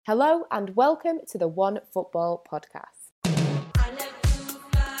Hello and welcome to the OneFootball podcast.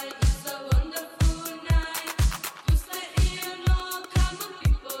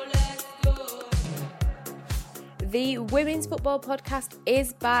 The Women's Football Podcast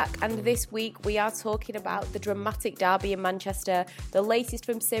is back, and this week we are talking about the dramatic derby in Manchester, the latest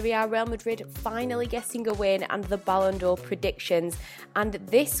from Serie A, Real Madrid finally getting a win, and the Ballon d'Or predictions. And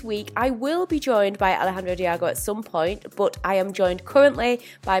this week I will be joined by Alejandro Diago at some point, but I am joined currently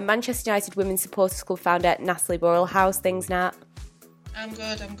by Manchester United Women's Supporters Club founder Natalie Burrell. How's things, Nat? I'm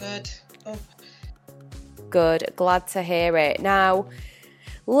good. Oh. Good, glad to hear it. Now,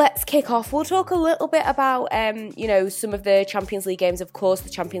 let's kick off. We'll talk a little bit about, some of the Champions League games. Of course, the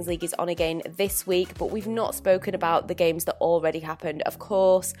Champions League is on again this week, but we've not spoken about the games that already happened. Of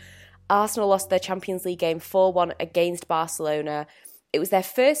course, Arsenal lost their Champions League game 4-1 against Barcelona. It was their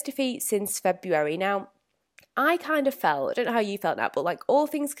first defeat since February. Now, I kind of felt, I don't know how you felt now, but like all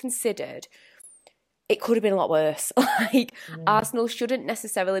things considered, it could have been a lot worse. Arsenal shouldn't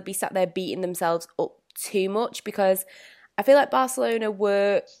necessarily be sat there beating themselves up too much, because I feel like Barcelona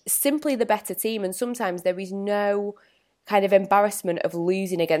were simply the better team, and sometimes there is no kind of embarrassment of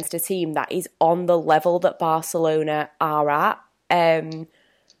losing against a team that is on the level that Barcelona are at. And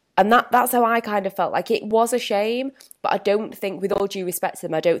that's how I kind of felt. Like, it was a shame, but I don't think, with all due respect to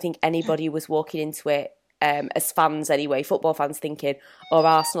them, I don't think anybody was walking into it, as fans anyway, football fans, thinking,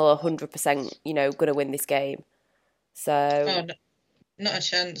 Arsenal are 100%, going to win this game. So, not a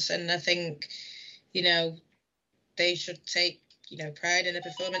chance. And I think, they should take, pride in the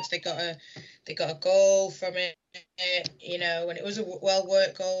performance. They got a goal from it, and it was a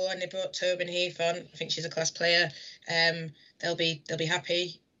well-worked goal, and they brought Tobin Heath on. I think she's a class player. They'll be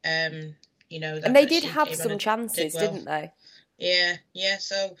happy. And they did have some chances, didn't they? Yeah.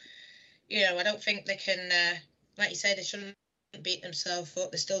 So, I don't think they can, like you say, they shouldn't beat themselves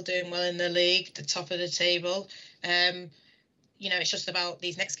up. They're still doing well in the league, the top of the table. It's just about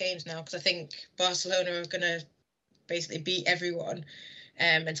these next games now, because I think Barcelona are going to basically beat everyone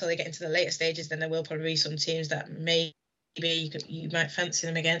until they get into the later stages. Then there will probably be some teams that maybe you might fancy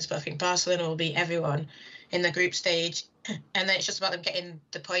them against, but I think Barcelona will beat everyone in the group stage, and then it's just about them getting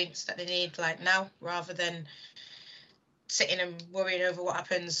the points that they need like now, rather than sitting and worrying over what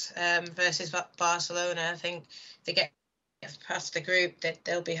happens versus Barcelona. I think if they get past the group,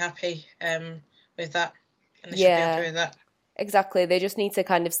 they'll be happy with that, and they should be happy with that. Exactly. They just need to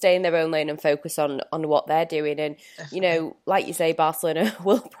kind of stay in their own lane and focus on what they're doing. And, Definitely. Like you say, Barcelona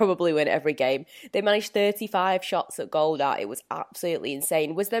will probably win every game. They managed 35 shots at goal. It was absolutely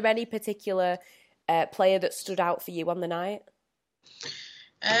insane. Was there any particular player that stood out for you on the night?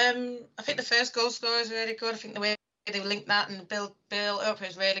 I think the first goal scorer is really good. I think the way they linked that and build up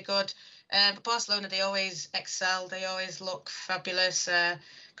is really good. But Barcelona, they always excel. They always look fabulous.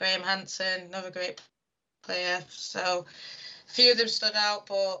 Graham Hansen, another great player. So a few of them stood out,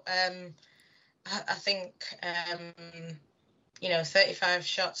 but I think 35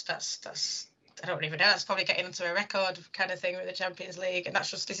 shots. That's I don't even know. That's probably getting into a record kind of thing with the Champions League, and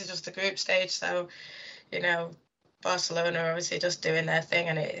this is just the group stage. So Barcelona are obviously just doing their thing,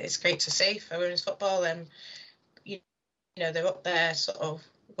 and it's great to see for women's football. And they're up there, sort of.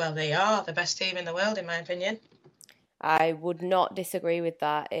 Well, they are the best team in the world, in my opinion. I would not disagree with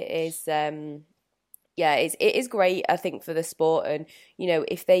that. It is. It is great, I think, for the sport, and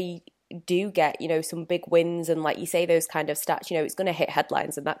if they do get some big wins and, like you say, those kind of stats, it's going to hit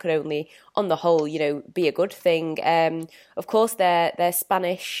headlines, and that could only, on the whole, be a good thing. Of course, they're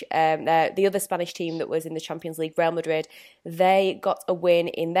Spanish. The other Spanish team that was in the Champions League, Real Madrid, they got a win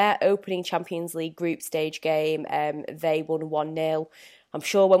in their opening Champions League group stage game. They won 1-0. I'm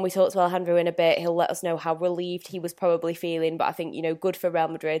sure when we talk to Alejandro in a bit, he'll let us know how relieved he was probably feeling. But I think, good for Real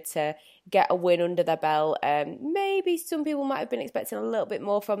Madrid to get a win under their belt. Maybe some people might have been expecting a little bit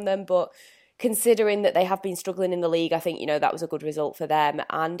more from them, but considering that they have been struggling in the league, I think, that was a good result for them.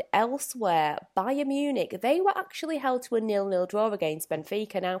 And elsewhere, Bayern Munich, they were actually held to a 0-0 draw against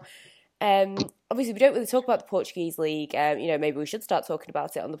Benfica. Now, obviously, we don't really talk about the Portuguese league. Maybe we should start talking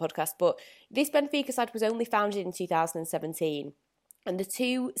about it on the podcast. But this Benfica side was only founded in 2017. And the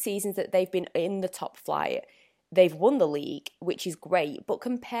 2 seasons that they've been in the top flight, they've won the league, which is great. But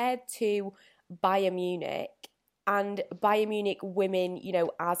compared to Bayern Munich and Bayern Munich women,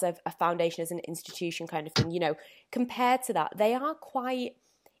 as a foundation, as an institution kind of thing, compared to that, they are quite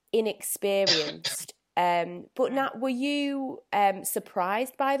inexperienced. But Nat, were you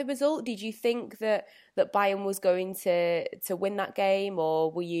surprised by the result? Did you think that Bayern was going to win that game,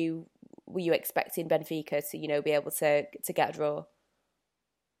 or were you expecting Benfica to be able to get a draw?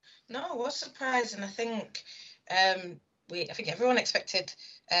 No, I was surprised, and I think I think everyone expected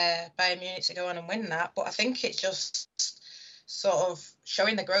Bayern Munich to go on and win that, but I think it's just sort of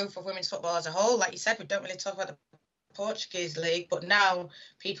showing the growth of women's football as a whole. Like you said, we don't really talk about the Portuguese league, but now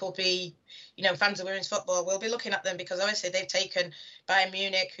fans of women's football will be looking at them, because obviously they've taken Bayern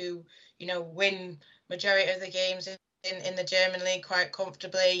Munich, who, win majority of the games in the German league quite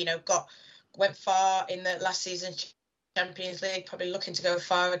comfortably, went far in the last season's Champions League, probably looking to go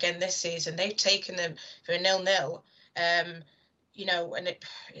far again this season. They've taken them for a 0-0, and it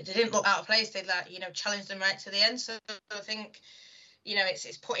didn't look out of place. They challenged them right to the end. So I think,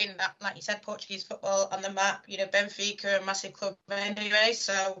 it's putting that, like you said, Portuguese football on the map. Benfica, a massive club anyway,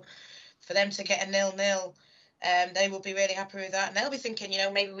 so for them to get a 0-0, they will be really happy with that, and they'll be thinking,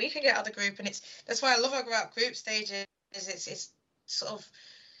 maybe we can get out of the group. And that's why I love about group stages. It's sort of,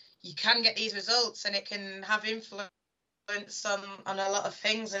 you can get these results, and it can have influence on a lot of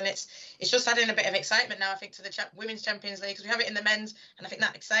things, and it's just adding a bit of excitement now, I think, to the Women's Champions League, because we have it in the men's, and I think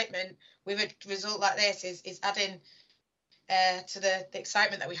that excitement with a result like this is adding to the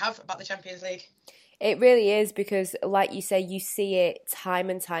excitement that we have about the Champions League. It really is, because like you say, you see it time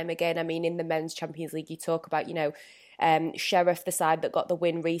and time again. I mean, in the men's Champions League, you talk about, Sheriff, the side that got the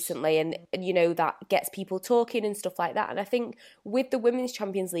win recently, and that gets people talking and stuff like that. And I think with the Women's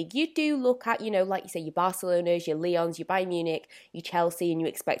Champions League, you do look at, like you say, your Barcelonas, your Lyons, your Bayern Munich, your Chelsea, and you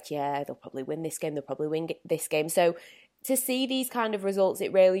expect, they'll probably win this game, they'll probably win this game. So to see these kind of results,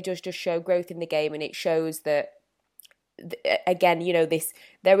 it really does just show growth in the game, and it shows that, again,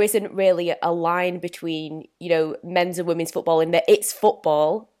 there isn't really a line between, men's and women's football, in that it's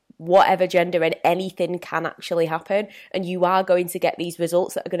football, whatever gender, and anything can actually happen, and you are going to get these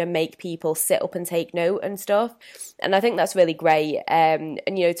results that are going to make people sit up and take note and stuff. And I think that's really great. And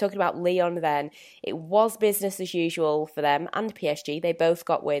talking about Lyon, then, it was business as usual for them and PSG. They both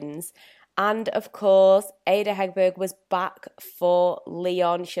got wins. And of course, Ada Hegberg was back for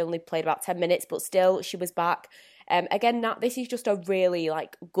Lyon. She only played about 10 minutes, but still, she was back. Again, this is just a really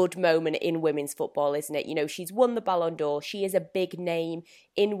good moment in women's football, isn't it? She's won the Ballon d'Or. She is a big name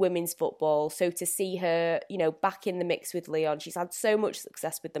in women's football. So to see her, back in the mix with Lyon, she's had so much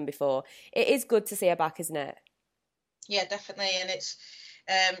success with them before. It is good to see her back, isn't it? Yeah, definitely. And it's,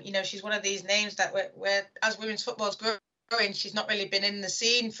 she's one of these names that we're as women's football's growing, she's not really been in the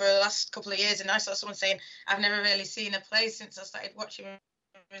scene for the last couple of years. And I saw someone saying, I've never really seen her play since I started watching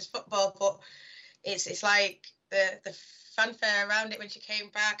women's football. But it's like the fanfare around it when she came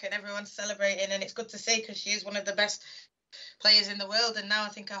back, and everyone's celebrating, and it's good to see, because she is one of the best players in the world. And now I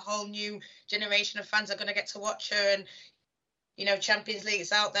think a whole new generation of fans are going to get to watch her, and Champions League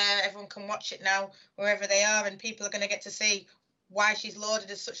is out there, everyone can watch it now wherever they are, and people are going to get to see why she's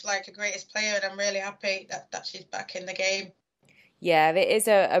lauded as such a greatest player. And I'm really happy that she's back in the game. Yeah, it is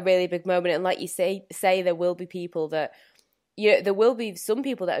a really big moment, and like you say there will be people that, there will be some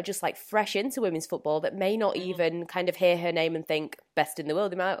people that are just fresh into women's football that may not even kind of hear her name and think best in the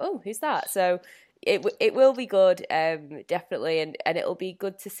world. They might, oh, who's that? So it will be good, definitely, and it'll be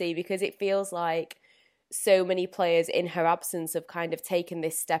good to see, because it feels like so many players in her absence have kind of taken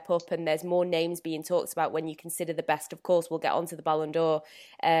this step up, and there's more names being talked about when you consider the best. Of course, we'll get onto the Ballon d'Or.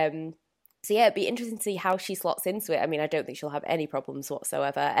 So yeah, it'd be interesting to see how she slots into it. I mean, I don't think she'll have any problems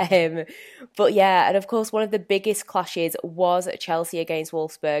whatsoever. But yeah, and of course, one of the biggest clashes was Chelsea against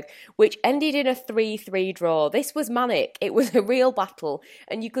Wolfsburg, which ended in a 3-3 draw. This was manic. It was a real battle.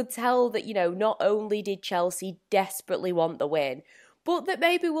 And you could tell that, not only did Chelsea desperately want the win, but that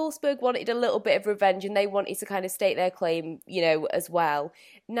maybe Wolfsburg wanted a little bit of revenge, and they wanted to kind of stake their claim, as well.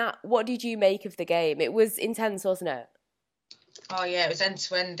 Nat, what did you make of the game? It was intense, wasn't it? Oh, yeah, it was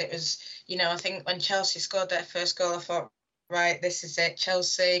end-to-end. It was, I think when Chelsea scored their first goal, I thought, right, this is it.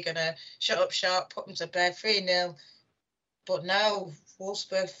 Chelsea going to shut up shop, put them to bed, 3-0. But no,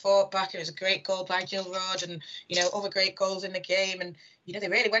 Wolfsburg fought back. It was a great goal by Jill Roord, and, other great goals in the game. And, they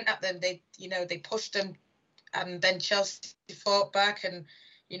really went at them. They pushed them, and then Chelsea fought back. And,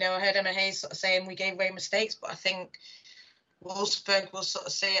 I heard Emma Hayes sort of saying we gave away mistakes, but I think Wolfsburg will sort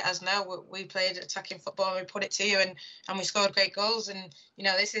of see it as, no, we played attacking football, and we put it to you, and we scored great goals. And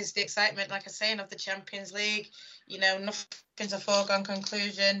this is the excitement, like I was saying, of the Champions League. Nothing's a foregone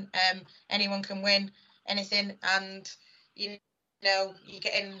conclusion. Anyone can win anything, and you're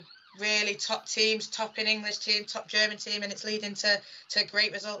getting really top teams, top in English team, top German team, and it's leading to a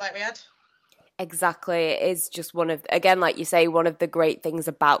great result like we had. Exactly. It is just one of, again, like you say, one of the great things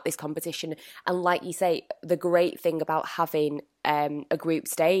about this competition. And like you say, the great thing about having a group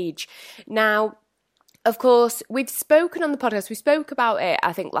stage. Now, of course, we've spoken on the podcast, we spoke about it,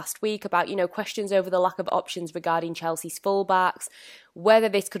 I think, last week, about, questions over the lack of options regarding Chelsea's fullbacks, whether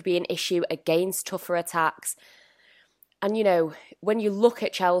this could be an issue against tougher attacks. And, you know, when you look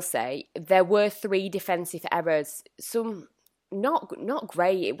at Chelsea, there were 3 defensive errors. Some not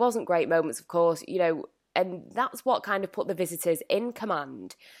great. It wasn't great moments, of course, you know, and that's what kind of put the visitors in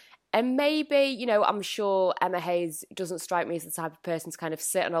command. And maybe, you know, I'm sure Emma Hayes doesn't strike me as the type of person to kind of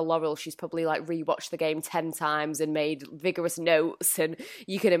sit on her laurel. She's probably like rewatched the game 10 times and made vigorous notes, and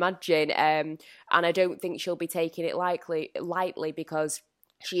you can imagine. And I don't think she'll be taking it lightly because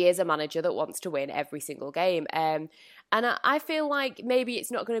she is a manager that wants to win every single game. And I feel like maybe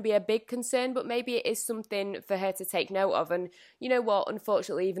it's not going to be a big concern, but maybe it is something for her to take note of. And you know what?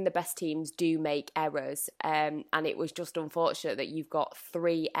 Unfortunately, even the best teams do make errors. And it was just unfortunate that you've got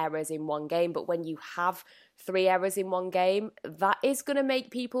 3 errors in one game. But when you have 3 errors in one game, that is going to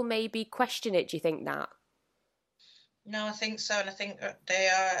make people maybe question it. Do you think that? No, I think so. And I think they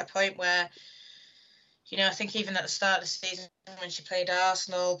are at a point where, you know, I think even at the start of the season when she played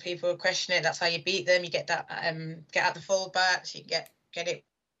Arsenal, people were questioning it. That's how you beat them. You get that, get out the full-backs, you get it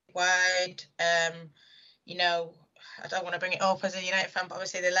wide. You know, I don't want to bring it up as a United fan, but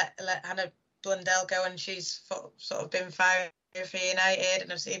obviously they let Hannah Blundell go, and she's sort of been fired for United.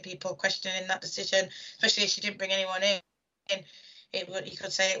 And I've seen people questioning that decision, especially if she didn't bring anyone in. You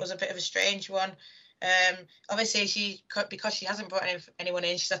could say it was a bit of a strange one. Obviously, because she hasn't brought anyone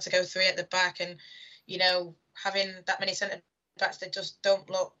in, she's had to go 3 at the back, and you know, having that many centre backs that just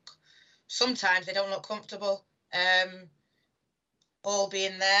sometimes they don't look comfortable, all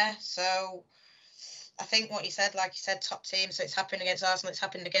being there. So I think what you said, like you said, top team. So it's happened against Arsenal, it's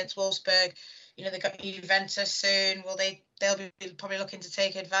happened against Wolfsburg. You know, they've got Juventus soon. They'll be probably looking to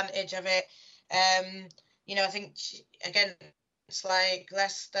take advantage of it. You know, I think again, it's like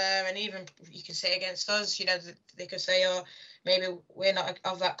Leicester, and even you can say against us, you know, they could say, oh, maybe we're not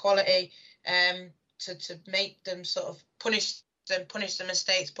of that quality. To make them sort of punish the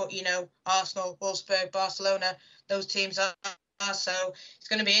mistakes. But, you know, Arsenal, Wolfsburg, Barcelona, those teams are. So it's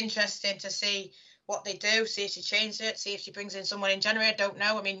going to be interesting to see what they do, see if she changes it, see if she brings in someone in January. I don't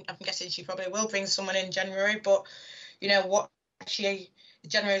know. I mean, I'm guessing she probably will bring someone in January. But, you know, what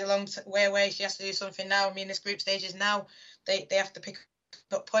January is a long way away. She has to do something now. I mean, this group stage is now. They have to pick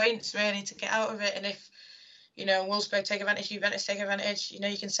up points, really, to get out of it. And if, you know, Wolfsburg take advantage, Juventus take advantage, you know,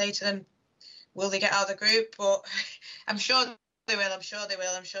 you can say to them, will they get out of the group? But I'm sure they will. I'm sure,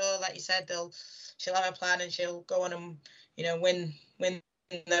 like you said, she'll have a plan and she'll go on and, you know, win the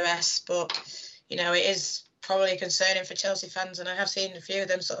rest. But, you know, it is probably concerning for Chelsea fans, and I have seen a few of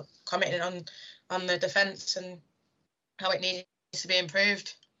them sort of commenting on the defence and how it needs to be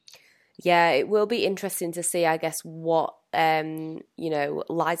improved. Yeah, it will be interesting to see, I guess, what you know,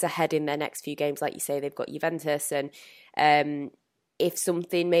 lies ahead in their next few games. Like you say, they've got Juventus, and if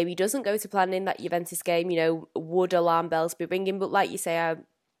something maybe doesn't go to plan in that Juventus game, you know, would alarm bells be ringing? But like you say,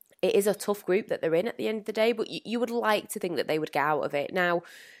 it is a tough group that they're in at the end of the day, but you would like to think that they would get out of it. Now,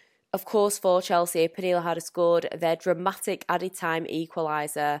 of course, for Chelsea, Pernille had scored their dramatic added time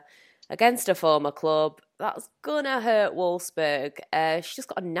equaliser against a former club. That's gonna hurt Wolfsburg. She's just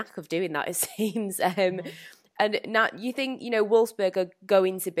got a knack of doing that, it seems. And now you think, you know, Wolfsburg are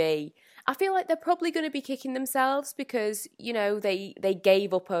going to be, I feel like they're probably going to be kicking themselves because, you know, they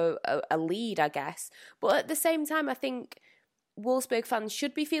gave up a lead, I guess. But at the same time, I think Wolfsburg fans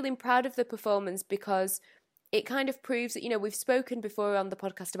should be feeling proud of the performance because it kind of proves that, you know, we've spoken before on the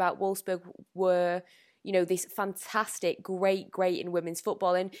podcast about Wolfsburg were, you know, this fantastic, great in women's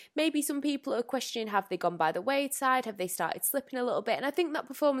football. And maybe some people are questioning, have they gone by the wayside? Have they started slipping a little bit? And I think that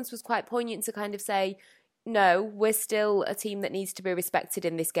performance was quite poignant to kind of say, no, we're still a team that needs to be respected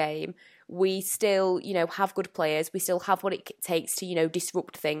in this game. We still, you know, have good players. We still have what it takes to, you know,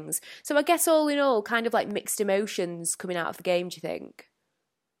 disrupt things. So I guess all in all, kind of like mixed emotions coming out of the game, do you think?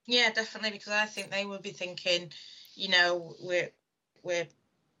 Yeah, definitely, because I think they will be thinking, you know, we're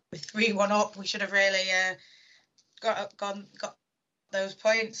 3-1 up. We should have really got those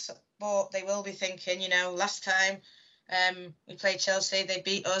points. But they will be thinking, you know, last time we played Chelsea, they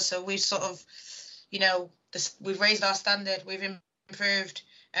beat us. So we've sort of, you know, we've raised our standard, we've improved,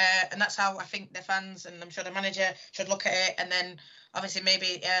 and that's how I think the fans and I'm sure the manager should look at it. And then obviously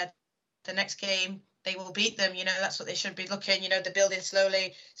maybe the next game they will beat them. You know, that's what they should be looking. You know, they're building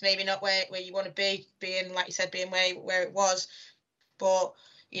slowly. It's maybe not where you want to be, being like you said, being where it was, but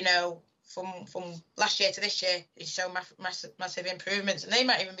you know, from last year to this year, it's shown massive improvements. And they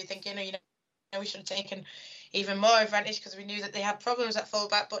might even be thinking, you know, we should have taken even more advantage because we knew that they had problems at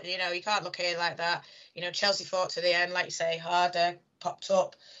fullback. But you know, you can't look at it like that. You know, Chelsea fought to the end, like you say, harder, popped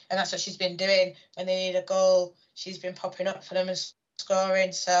up, and that's what she's been doing. When they need a goal, she's been popping up for them and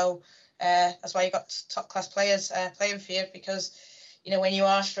scoring. So that's why you got top class players playing for you, because you know when you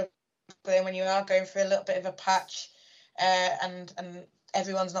are struggling, when you are going through a little bit of a patch, and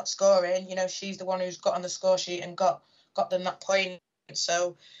everyone's not scoring, she's the one who's got on the score sheet and got them that point.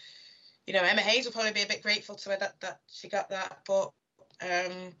 So, Emma Hayes will probably be a bit grateful to her that she got that. But,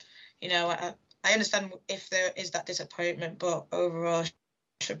 I understand if there is that disappointment, but overall, she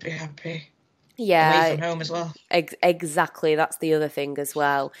should be happy. Yeah, away from home as well. Exactly. That's the other thing as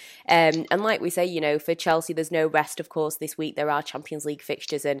well. And like we say, for Chelsea, there's no rest, of course, this week. There are Champions League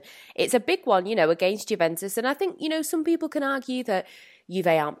fixtures, and it's a big one, against Juventus. And I think, some people can argue that Juve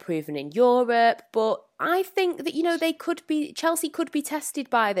aren't proven in Europe, but I think that, Chelsea could be tested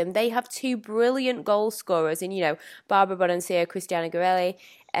by them. They have two brilliant goal scorers in, Barbara Bonansea, Cristiano Guerreri.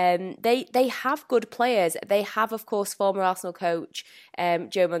 They have good players. They have, of course, former Arsenal coach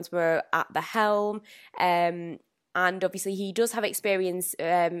Joe Montemurro at the helm. And obviously he does have experience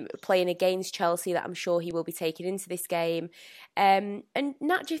playing against Chelsea that I'm sure he will be taking into this game. And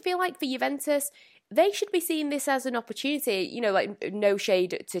Nat, do you feel like for Juventus, they should be seeing this as an opportunity, no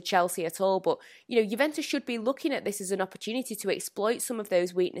shade to Chelsea at all, but, Juventus should be looking at this as an opportunity to exploit some of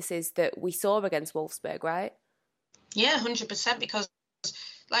those weaknesses that we saw against Wolfsburg, right? Yeah, 100%, because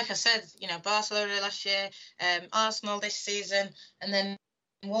like I said, Barcelona last year, Arsenal this season, and then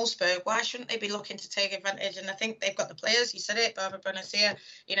Wolfsburg, why shouldn't they be looking to take advantage? And I think they've got the players, you said it, Barbara Bonansea,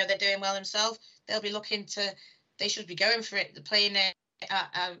 they're doing well themselves. They should be going for it. They're playing it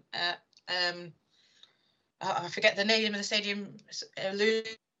at I forget the name of the stadium,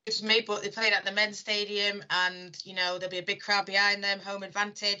 eludes me, but they played at the men's stadium, and there'll be a big crowd behind them, home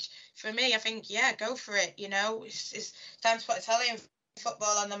advantage. For me, I think, go for it. It's time to put Italian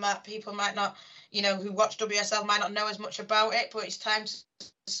football on the map. People might not, who watch WSL might not know as much about it, but it's time to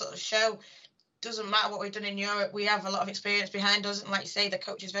sort of show. Doesn't matter what we've done in Europe, we have a lot of experience behind us, and like you say, the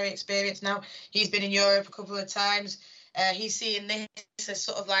coach is very experienced now. He's been in Europe a couple of times. He's seeing this as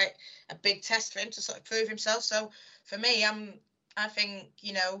sort of like a big test for him to sort of prove himself. So for me, I think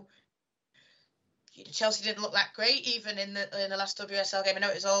Chelsea didn't look that great even in the last WSL game. I know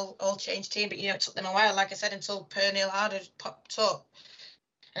it was all changed team, but it took them a while, like I said, until Pernille Harder popped up.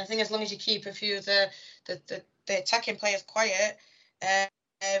 And I think as long as you keep a few of the attacking players quiet, I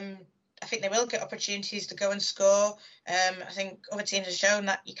think they will get opportunities to go and score. I think other teams have shown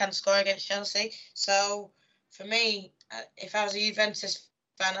that you can score against Chelsea. So for me, if I was a Juventus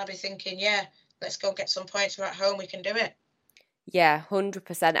fan, I'd be thinking, let's go get some points. We're at home, we can do it. Yeah,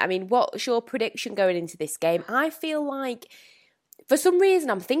 100%. I mean, what's your prediction going into this game? I feel like, for some reason,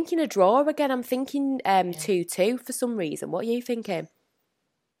 I'm thinking a draw again. I'm thinking 2-2 for some reason. What are you thinking?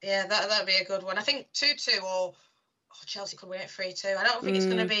 Yeah, that'd be a good one. I think 2-2 or Chelsea could win it 3-2. I don't think it's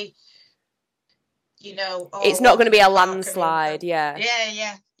going to be, it's not going to be a landslide, yeah.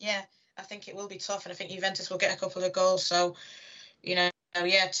 Yeah. I think it will be tough, and I think Juventus will get a couple of goals. So,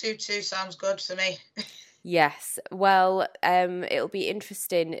 2-2 sounds good to me. Yes, well, it'll be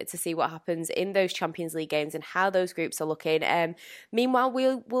interesting to see what happens in those Champions League games and how those groups are looking. Meanwhile,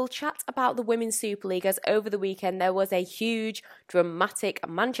 we'll chat about the Women's Super League, as over the weekend there was a huge, dramatic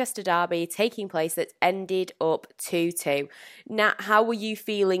Manchester derby taking place that ended up 2-2. Nat, how were you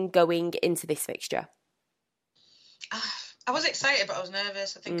feeling going into this fixture? I was excited, but I was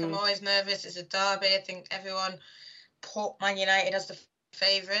nervous. I think I'm always nervous. It's a derby. I think everyone put Man United as the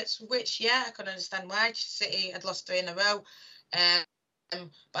favourites, which, I can understand why. City had lost 3 in a row. But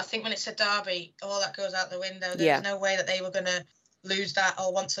I think when it's a derby, all that goes out the window. There was no way that they were going to lose that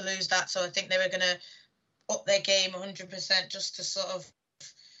or want to lose that. So I think they were going to up their game 100% just to sort of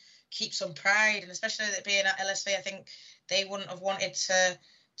keep some pride. And especially that being at LSV, I think they wouldn't have wanted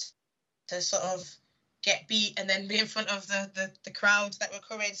to sort of get beat and then be in front of the crowds that were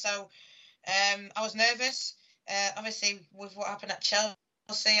coming. So I was nervous. Obviously, with what happened at Chelsea,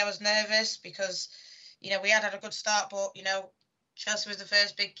 I was nervous because, we had a good start, but, Chelsea was the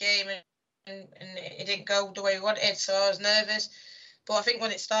first big game and it didn't go the way we wanted, so I was nervous. But I think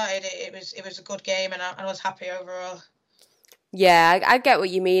when it started, it was a good game, and I was happy overall. Yeah, I get what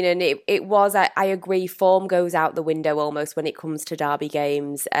you mean, and it was, I agree, form goes out the window almost when it comes to derby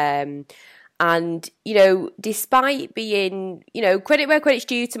games. And, despite being, credit where credit's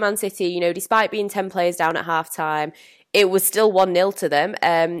due to Man City, despite being 10 players down at half-time, it was still 1-0 to them.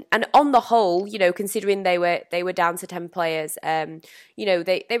 And on the whole, considering they were down to 10 players,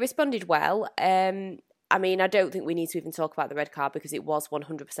 they responded well. I mean, I don't think we need to even talk about the red card because it was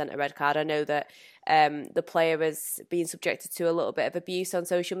 100% a red card. I know that the player has been subjected to a little bit of abuse on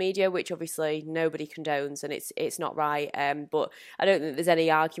social media, which obviously nobody condones, and it's not right. But I don't think there's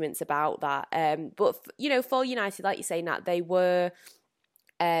any arguments about that. But for United, like you say, Nat, they were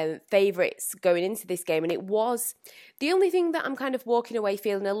favourites going into this game, and it was the only thing that I'm kind of walking away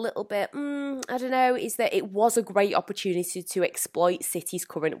feeling a little bit, I don't know, is that it was a great opportunity to exploit City's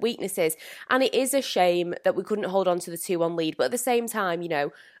current weaknesses, and it is a shame that we couldn't hold on to the 2-1 lead, but at the same time,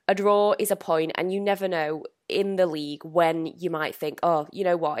 a draw is a point, and you never know in the league when you might think, oh, you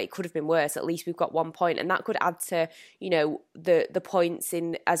know what, it could have been worse, at least we've got 1 point, and that could add to, the points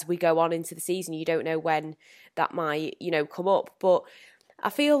in as we go on into the season. You don't know when that might, come up, but I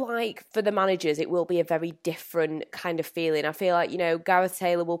feel like for the managers, it will be a very different kind of feeling. I feel like, Gareth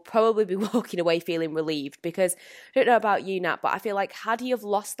Taylor will probably be walking away feeling relieved because, I don't know about you, Nat, but I feel like had he have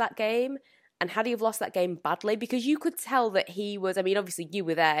lost that game, and had he have lost that game badly, because you could tell that he was, I mean, obviously you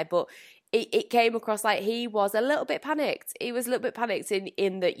were there, but it came across like he was a little bit panicked. He was a little bit panicked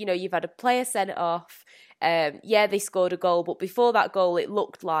in that, you've had a player sent off. They scored a goal, but before that goal, it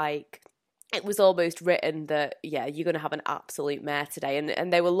looked like it was almost written that, you're going to have an absolute mare today.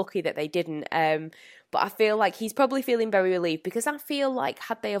 And they were lucky that they didn't. But I feel like he's probably feeling very relieved, because I feel like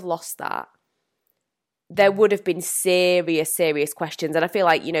had they have lost that, there would have been serious questions. And I feel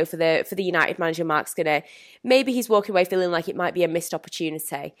like, for the United manager, Mark Skinner, maybe he's walking away feeling like it might be a missed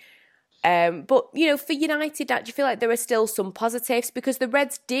opportunity. But, for United, do you feel like there are still some positives? Because the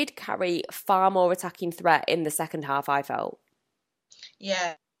Reds did carry far more attacking threat in the second half, I felt.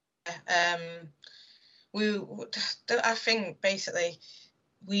 Yeah. I think basically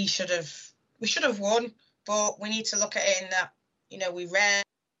we should have won, but we need to look at it in that we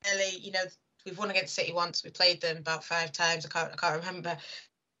rarely, we've won against City once. We played them about 5 times. I can't remember,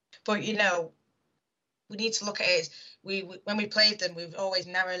 but we need to look at it as when we played them, we've always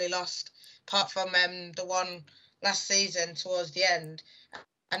narrowly lost, apart from the one last season towards the end,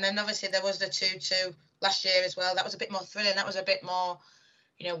 and then obviously there was the 2-2 last year as well. That was a bit more thrilling. That was a bit more.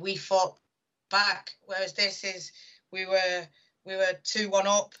 We fought back, whereas this is we were 2-1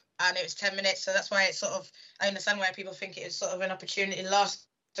 up and it was 10 minutes, so that's why it's sort of, I understand why people think it was sort of an opportunity lost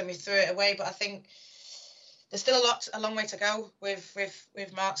and we threw it away. But I think there's still a long way to go with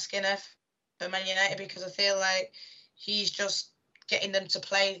Mark Skinner for Man United, because I feel like he's just getting them to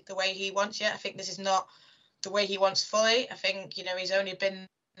play the way he wants yet. I think this is not the way he wants fully. I think he's only been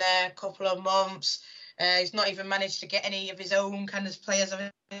there a couple of months. He's not even managed to get any of his own kind of players.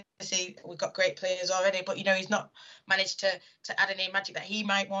 Obviously, we've got great players already, but he's not managed to add any magic that he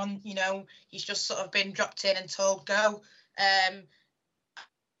might want. He's just sort of been dropped in and told go. And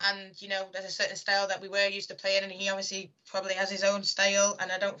there's a certain style that we were used to playing, and he obviously probably has his own style.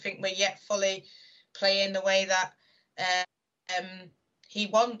 And I don't think we're yet fully playing the way that he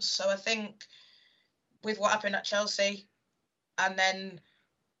wants. So I think with what happened at Chelsea, and then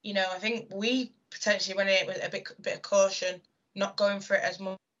I think we potentially went in with a bit of caution, not going for it as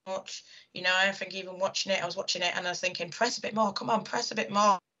much. I think even I was watching it and I was thinking, press a bit more, come on, press a bit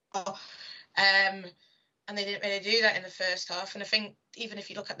more. And they didn't really do that in the first half. And I think even if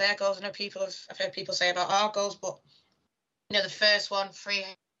you look at their goals, I know I've heard people say about our goals, but the first one, free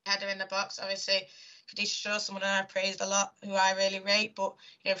header in the box, obviously Khadija Shaw, someone I praised a lot, who I really rate, but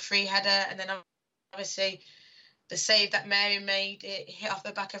free header, and then obviously the save that Mary made, it hit off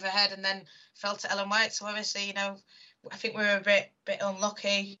the back of her head and then fell to Ellen White. So obviously, I think we were a bit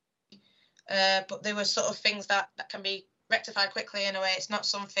unlucky. But there were sort of things that can be rectified quickly in a way. It's not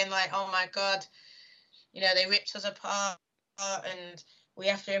something like, oh my God, they ripped us apart and we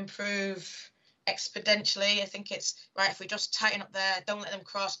have to improve exponentially. I think it's right if we just tighten up there, don't let them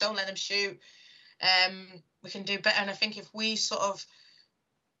cross, don't let them shoot. We can do better. And I think if we sort of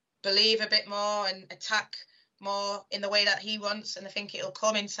believe a bit more and attack more in the way that he wants, and I think it'll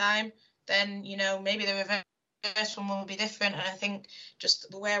come in time, then maybe the reverse one will be different. And I think just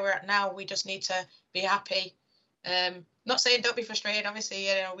where we're at now, we just need to be happy. Not saying don't be frustrated, obviously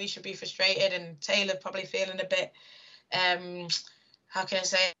we should be frustrated, and Taylor probably feeling a bit how can I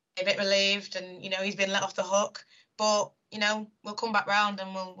say, a bit relieved, and he's been let off the hook, but we'll come back round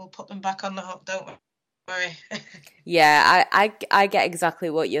and we'll put them back on the hook, don't worry. Yeah, I get exactly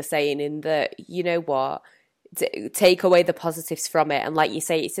what you're saying, in that what, take away the positives from it, and like you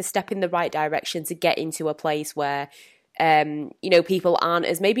say, it's a step in the right direction to get into a place where people aren't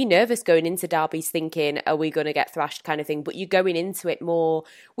as maybe nervous going into derbies thinking, are we going to get thrashed kind of thing, but you're going into it more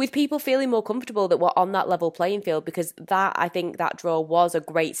with people feeling more comfortable that we're on that level playing field, because I think that draw was a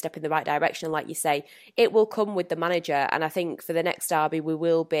great step in the right direction. And like you say, it will come with the manager, and I think for the next derby we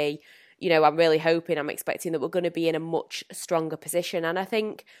will be, I'm really hoping, I'm expecting that we're going to be in a much stronger position. And I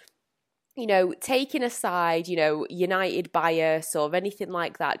think taking aside, United bias or anything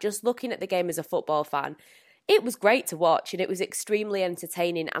like that, just looking at the game as a football fan, It was great to watch and it was extremely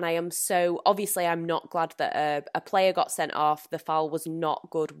entertaining, and obviously I'm not glad that a player got sent off. The foul was not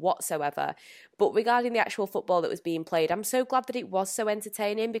good whatsoever. But regarding the actual football that was being played, I'm so glad that it was so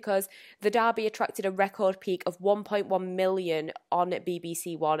entertaining, because the derby attracted a record peak of 1.1 million on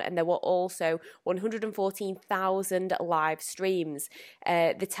BBC One, and there were also 114,000 live streams.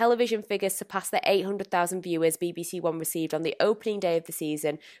 The television figures surpassed the 800,000 viewers BBC One received on the opening day of the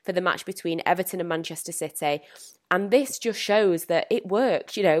season for the match between Everton and Manchester City. And this just shows that it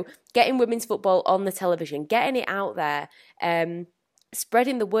works, getting women's football on the television, getting it out there,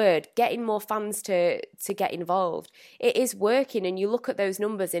 spreading the word, getting more fans to get involved. It is working, and you look at those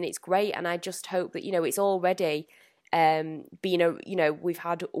numbers and it's great, and I just hope that, it's already we've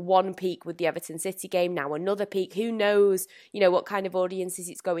had one peak with the Everton City game, now another peak. Who knows, what kind of audiences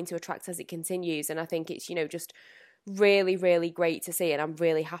it's going to attract as it continues. And I think it's, just really, really great to see, and I'm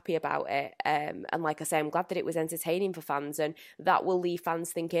really happy about it. And like I say, I'm glad that it was entertaining for fans, and that will leave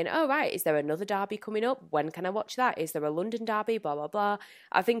fans thinking, oh right, is there another derby coming up? When can I watch that? Is there a London derby? Blah, blah, blah.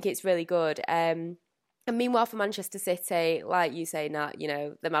 I think it's really good. And meanwhile, for Manchester City, like you say, Nat,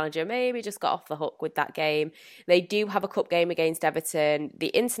 the manager maybe just got off the hook with that game. They do have a cup game against Everton, the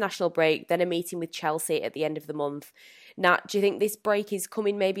international break, then a meeting with Chelsea at the end of the month. Nat, do you think this break is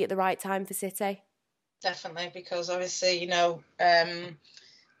coming maybe at the right time for City? Definitely, because obviously, they'll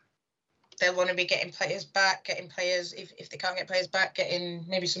want to be getting players back, if they can't get players back, getting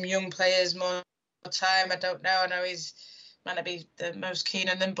maybe some young players more time. I don't know. I know he's might not be the most keen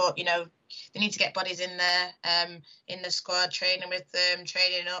on them, but, they need to get bodies in there, in the squad, training with them,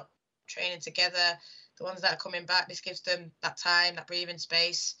 training together. The ones that are coming back, this gives them that time, that breathing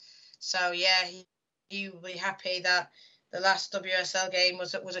space. So, yeah, he will be happy that the last WSL game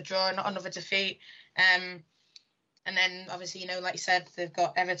was a draw, not another defeat. And then obviously, like you said, they've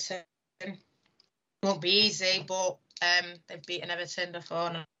got Everton. It won't be easy, but they've beaten Everton before,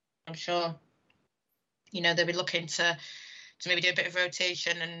 and I'm sure, they'll be looking to maybe do a bit of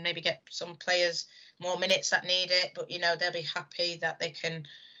rotation and maybe get some players more minutes that need it. But, they'll be happy that they can,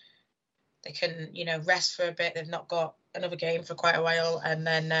 rest for a bit. They've not got another game for quite a while. And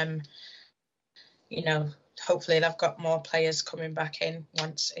then, hopefully they've got more players coming back in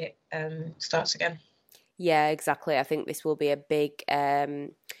once it starts again. Yeah, exactly. I think this will be a big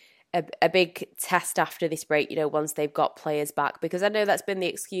test after this break, once they've got players back, because I know that's been the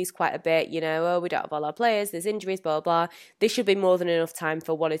excuse quite a bit, we don't have all our players, there's injuries, blah, blah, blah. This should be more than enough time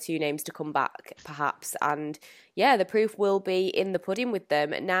for one or two names to come back, perhaps. And yeah, the proof will be in the pudding with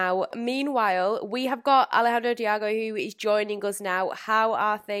them. Now, meanwhile, we have got Alejandro Diago, who is joining us now. How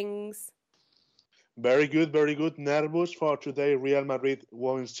are things? Very good, very good. Nervous for today, Real Madrid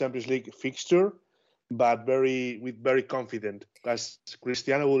Women's Champions League fixture, but very confident. As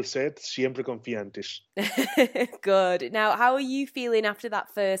Cristiano will say, siempre confiantes. Good. Now, how are you feeling after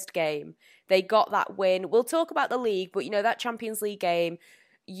that first game? They got that win. We'll talk about the league, but that Champions League game,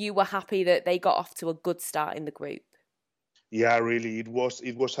 you were happy that they got off to a good start in the group. Yeah, really, it was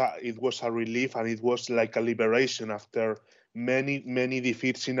a relief, and it was like a liberation after many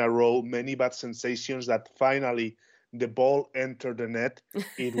defeats in a row, many bad sensations, that finally the ball entered the net.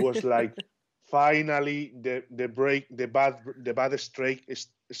 It was like finally the bad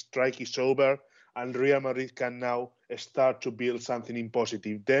strike is over, and Real Madrid can now start to build something in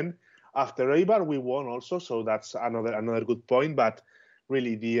positive. Then after Eibar we won also, so that's another good point. But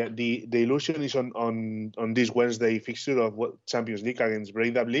really the illusion is on this Wednesday fixture of Champions League against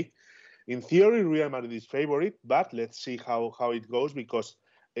Breidablik. In theory, Real Madrid is favorite, but let's see how it goes, because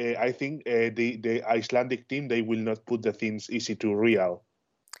I think the Icelandic team, they will not put the things easy to Real.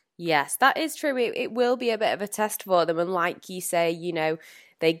 Yes, that is true. It will be a bit of a test for them. And like you say,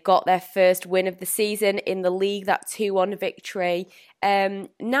 they got their first win of the season in the league, that 2-1 victory.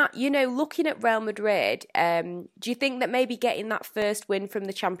 Nat, looking at Real Madrid, do you think that maybe getting that first win from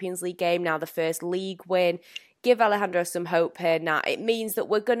the Champions League game, now the first league win, give Alejandro some hope here, Nat? It means that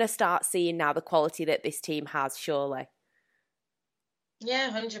we're going to start seeing now the quality that this team has, surely. Yeah,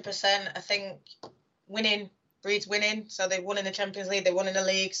 100%. I think winning breeds winning. So they won in the Champions League, they won in the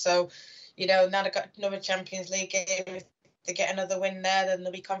league. So, now they've got another Champions League game. If they get another win there, then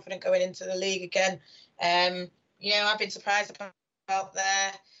they'll be confident going into the league again. I've been surprised about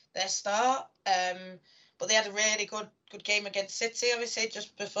their start. But they had a really good game against City, obviously,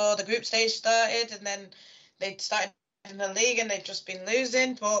 just before the group stage started. And then they started in the league and they've just been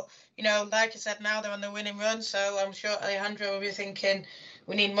losing. But, like I said, now they're on the winning run. So I'm sure Alejandro will be thinking,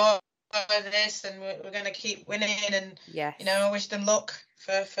 we need more of this, and we're going to keep winning. And, yes. I wish them luck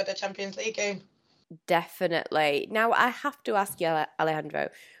for the Champions League game. Definitely. Now, I have to ask you, Alejandro,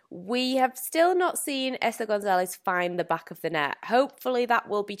 we have still not seen Esther Gonzalez find the back of the net. Hopefully that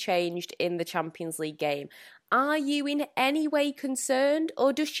will be changed in the Champions League game. Are you in any way concerned,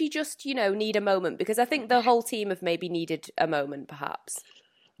 or does she just, need a moment? Because I think the whole team have maybe needed a moment, perhaps.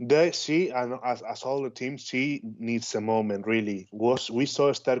 And as all the teams, she needs a moment, really. We saw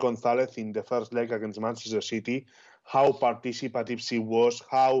Esther Gonzalez in the first leg against Manchester City, how participative she was,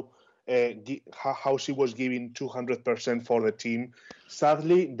 how she was giving 200% for the team.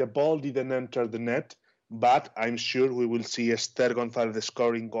 Sadly, the ball didn't enter the net, but I'm sure we will see Esther Gonzalez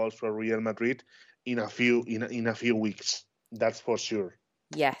scoring goals for Real Madrid in a few weeks. That's for sure.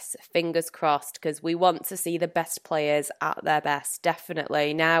 Yes, fingers crossed, because we want to see the best players at their best,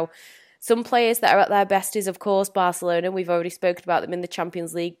 definitely. Now, some players that are at their best is, of course, Barcelona. We've already spoken about them in the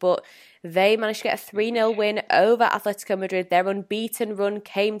Champions League, but they managed to get a 3-0 win over Atlético Madrid. Their unbeaten run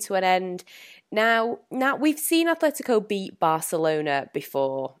came to an end. Now we've seen Atlético beat Barcelona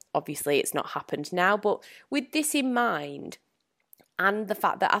before. Obviously, it's not happened now, but with this in mind, and the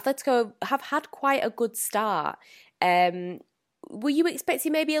fact that Atlético have had quite a good start, were you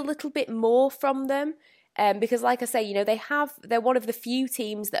expecting maybe a little bit more from them? Because, like I say, they're one of the few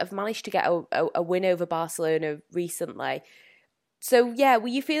teams that have managed to get a win over Barcelona recently. So, yeah, were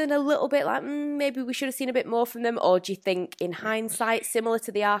you feeling a little bit like maybe we should have seen a bit more from them? Or do you think, in hindsight, similar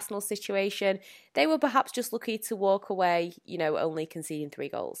to the Arsenal situation, they were perhaps just lucky to walk away, only conceding 3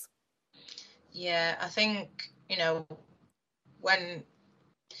 goals? Yeah, I think, when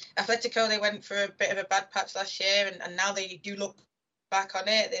Atletico, they went for a bit of a bad patch last year, and now they do look back on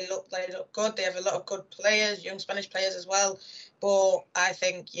it. They look good. They have a lot of good players, young Spanish players as well. But I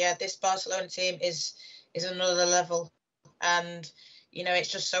think, this Barcelona team is another level, and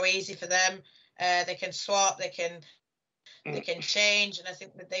it's just so easy for them. They can swap, they can change, and I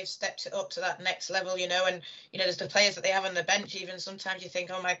think that they've stepped it up to that next level. And there's the players that they have on the bench. Even sometimes you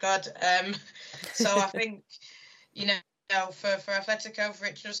think, oh my God. So I think for Atletico, for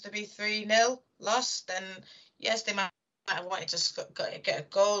it just to be 3-0 lost, then yes, they might have wanted to get a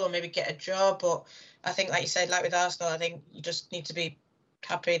goal or maybe get a draw. But I think, like you said, like with Arsenal, I think you just need to be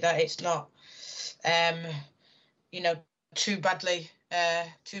happy that it's not, too badly,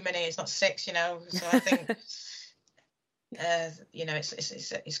 too many. It's not 6, So I think,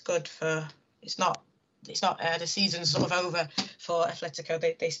 it's good for. It's not the season's sort of over for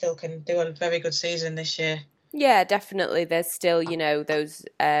Atletico. They still can do a very good season this year. Yeah, definitely. There's still, those,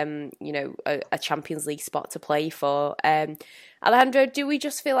 a Champions League spot to play for. Alejandro, do we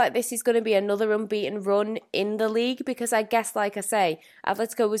just feel like this is going to be another unbeaten run in the league? Because I guess, like I say,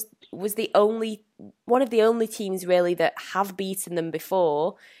 Atletico was one of the only teams really that have beaten them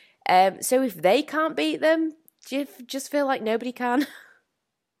before. So if they can't beat them, do you just feel like nobody can?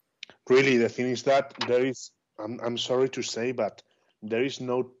 Really, the thing is that there is, I'm sorry to say, but there is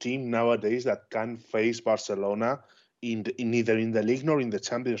no team nowadays that can face Barcelona neither in the league nor in the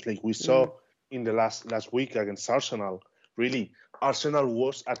Champions League. We saw in the last week against Arsenal. Really, Arsenal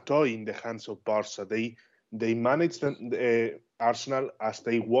was a toy in the hands of Barca. They managed Arsenal as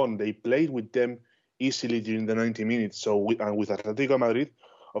they won. They played with them easily during the 90 minutes. And with Atlético Madrid,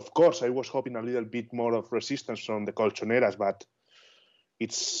 of course, I was hoping a little bit more of resistance from the Colchoneras, but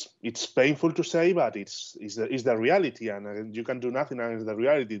it's painful to say, but it's the reality, and you can do nothing against the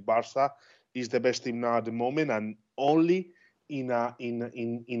reality. Barca is the best team now at the moment, and only in a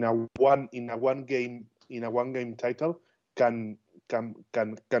one game title can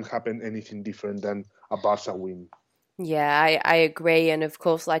happen anything different than a Barca win. Yeah, I agree. And of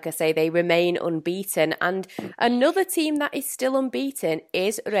course, like I say, they remain unbeaten. And another team that is still unbeaten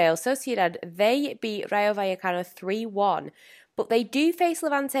is Real Sociedad. They beat Rayo Vallecano 3-1. But they do face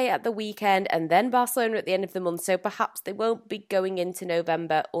Levante at the weekend and then Barcelona at the end of the month. So perhaps they won't be going into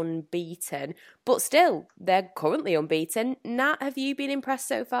November unbeaten. But still, they're currently unbeaten. Nat, have you been impressed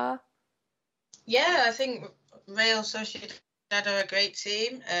so far? Yeah, I think Real Sociedad are a great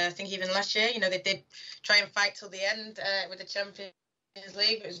team. I think even last year, they did try and fight till the end with the Champions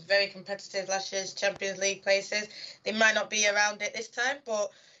League. It was very competitive last year's Champions League places. They might not be around it this time,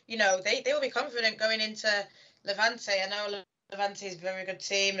 but, they will be confident going into Levante. I know Levante is a very good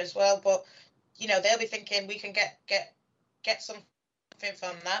team as well, but they'll be thinking we can get something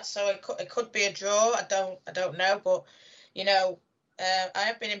from that. So it could be a draw. I don't know, but I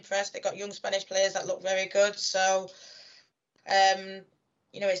have been impressed. They got young Spanish players that look very good. So I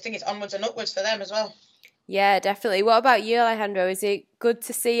think it's onwards and upwards for them as well. Yeah, definitely. What about you, Alejandro? Is it good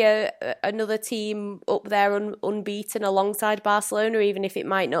to see another team up there unbeaten alongside Barcelona, even if it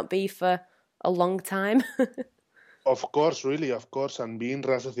might not be for a long time? Of course, and being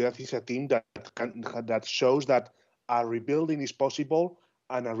Real Sociedad is a team that shows that a rebuilding is possible,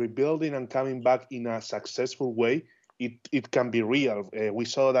 and a rebuilding and coming back in a successful way, it can be real.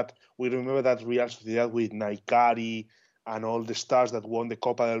 We remember that Real Sociedad with Naikari and all the stars that won the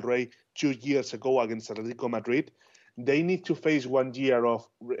Copa del Rey 2 years ago against Atlético Madrid. They need to face 1 year of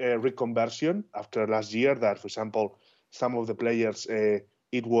reconversion after last year that, for example, some of the players,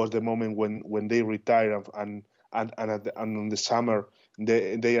 it was the moment when they retired and in the summer,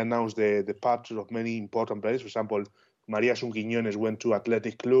 they announced the departure of many important players. For example, María Quiñones went to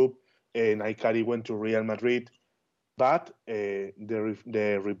Athletic Club, Naikari went to Real Madrid. But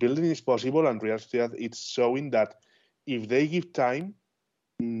the rebuilding is possible, and Real Sociedad is showing that if they give time,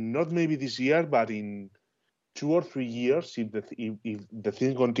 not maybe this year, but in 2 or 3 years, if the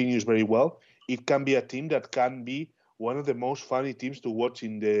thing continues very well, it can be a team that can be one of the most funny teams to watch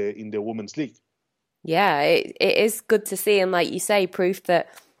in the Women's League. Yeah, it is good to see, and like you say, proof that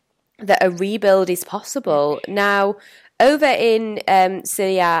a rebuild is possible. Now, over in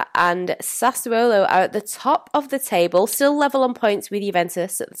Serie A, and Sassuolo are at the top of the table, still level on points with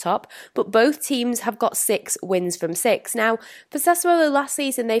Juventus at the top, but both teams have got 6 wins from 6. Now, for Sassuolo last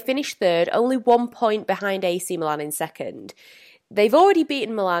season, they finished third, only 1 point behind AC Milan in second. They've already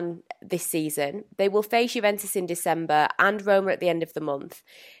beaten Milan this season. They will face Juventus in December and Roma at the end of the month.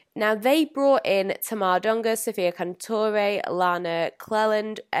 Now, they brought in Tamar Donga, Sofia Cantore, Lana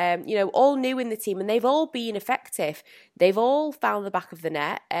Cleland, all new in the team, and they've all been effective. They've all found the back of the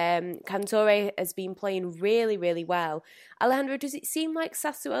net. Cantore has been playing really, really well. Alejandro, does it seem like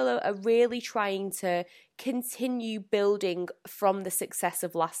Sassuolo are really trying to continue building from the success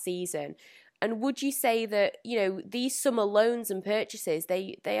of last season? And would you say that, these summer loans and purchases,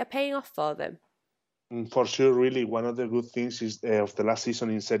 they are paying off for them? For sure, really, one of the good things is of the last season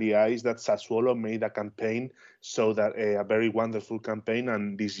in Serie A is that Sassuolo made a campaign, so that a very wonderful campaign,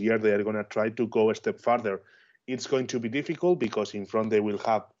 and this year they are going to try to go a step further. It's going to be difficult because in front they will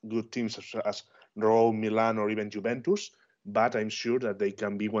have good teams as Rome, Milan, or even Juventus, but I'm sure that they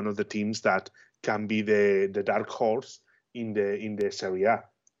can be one of the teams that can be the dark horse in the Serie A.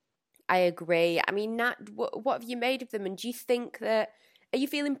 I agree. I mean, Nat, what have you made of them, and do you think that... Are you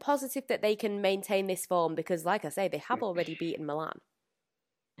feeling positive that they can maintain this form? Because, like I say, they have already beaten Milan.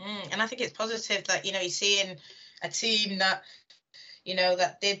 And I think it's positive that, you're seeing a team that,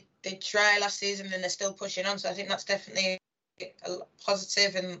 that did try last season and they're still pushing on. So I think that's definitely a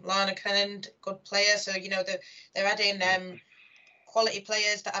positive. And Lana Cannon, good player. So, they're adding quality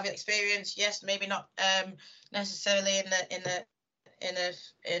players that have experience. Yes, maybe not necessarily in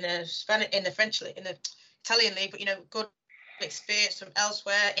the French league, in the Italian league, but, good experience from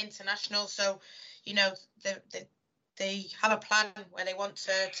elsewhere, international. So, they have a plan where they want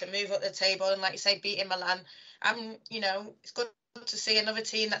to move up the table, and like you say, beating Milan. It's good to see another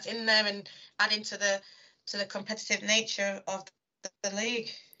team that's in there and adding to the competitive nature of the league.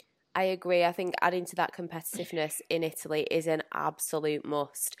 I agree. I think adding to that competitiveness in Italy is an absolute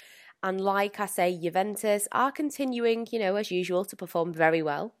must. And like I say, Juventus are continuing, as usual, to perform very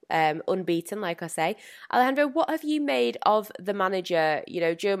well, unbeaten, like I say. Alejandro, what have you made of the manager,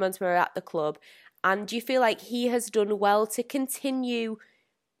 Joe Montemurro at the club? And do you feel like he has done well to continue,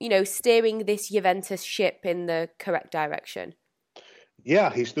 steering this Juventus ship in the correct direction?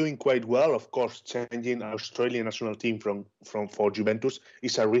 Yeah, he's doing quite well. Of course, changing Australian national team for Juventus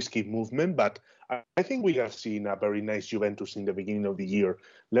is a risky movement, but I think we have seen a very nice Juventus in the beginning of the year.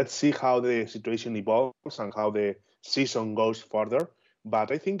 Let's see how the situation evolves and how the season goes further.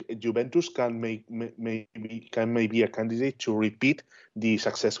 But I think Juventus can maybe a candidate to repeat the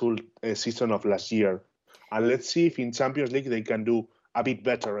successful season of last year. And let's see if in Champions League they can do a bit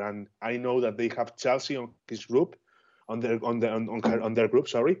better. And I know that they have Chelsea on his group. On their group,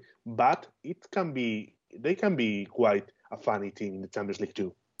 but they can be quite a funny team in the Champions League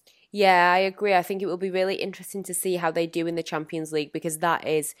too. Yeah, I agree. I think it will be really interesting to see how they do in the Champions League, because that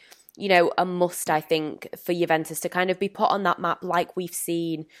is, a must, I think, for Juventus to kind of be put on that map like we've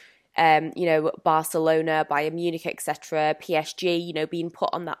seen, Barcelona, Bayern Munich, etc., PSG, being put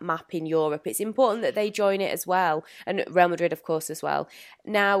on that map in Europe. It's important that they join it as well, and Real Madrid, of course, as well.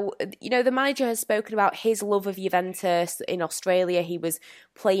 Now, the manager has spoken about his love of Juventus in Australia. He was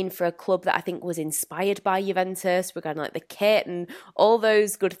playing for a club that I think was inspired by Juventus, regarding like the kit and all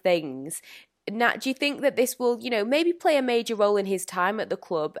those good things. Nat, do you think that this will, maybe play a major role in his time at the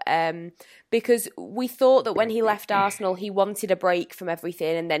club? Because we thought that when he left Arsenal, he wanted a break from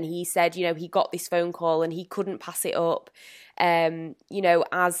everything. And then he said, he got this phone call and he couldn't pass it up. As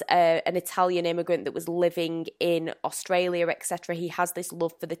an Italian immigrant that was living in Australia, etc., he has this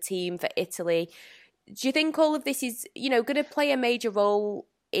love for the team, for Italy. Do you think all of this is, going to play a major role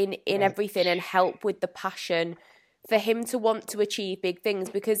in everything and help with the passion for him to want to achieve big things,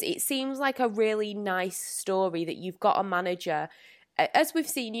 because it seems like a really nice story that you've got a manager, as we've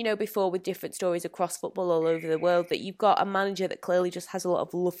seen, before with different stories across football all over the world, that you've got a manager that clearly just has a lot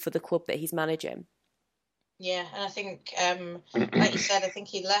of love for the club that he's managing. Yeah, and I think, like you said, I think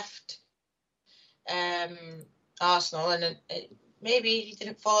he left Arsenal, and maybe he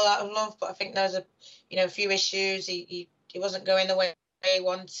didn't fall out of love, but I think there was a few issues. He wasn't going the way he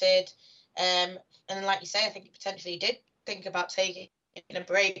wanted, and like you say, I think he potentially did think about taking a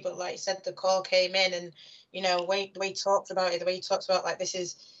break, but like you said, the call came in, and the way he talked about it, the way he talks about like this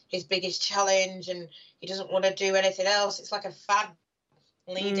is his biggest challenge, and he doesn't want to do anything else. It's like a fad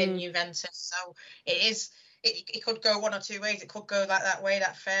leading Juventus, so it is. It could go one or two ways. It could go like that way,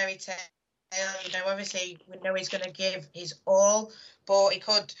 that fairy tale. Obviously, we know he's going to give his all, but he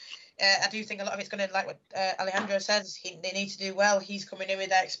could. I do think a lot of it's going to, like what Alejandro says, they need to do well. He's coming in with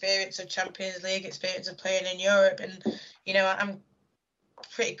that experience of Champions League, experience of playing in Europe, and I'm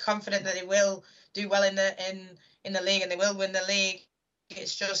pretty confident that they will do well in the league, and they will win the league.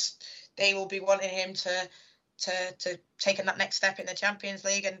 It's just they will be wanting him to take that next step in the Champions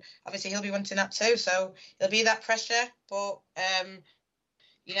League, and obviously he'll be wanting that too. So there'll be that pressure, but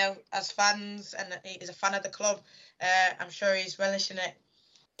as fans, and he's a fan of the club, I'm sure he's relishing it.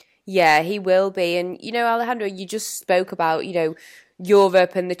 Yeah, he will be. And, Alejandro, you just spoke about,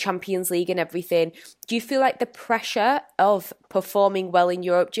 Europe and the Champions League and everything. Do you feel like the pressure of performing well in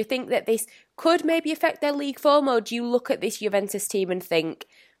Europe, do you think that this could maybe affect their league form, or do you look at this Juventus team and think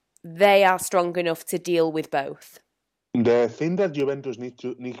they are strong enough to deal with both? The thing that Juventus need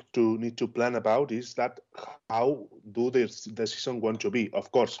to plan about is that how do the season want to be.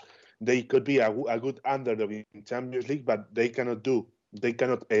 Of course, they could be a good underdog in Champions League, but they cannot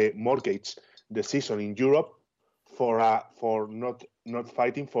mortgage the season in Europe for not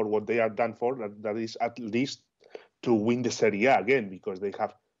fighting for what they are done for. That is at least to win the Serie A again, because they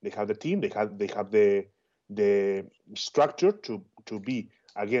have the team, they have the structure to be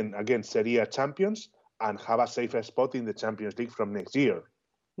again Serie A champions and have a safer spot in the Champions League from next year.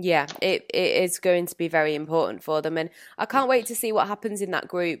 Yeah, it is going to be very important for them, and I can't wait to see what happens in that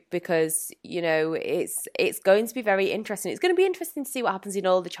group, because it's going to be very interesting. It's going to be interesting to see what happens in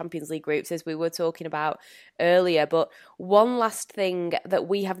all the Champions League groups, as we were talking about earlier. But one last thing that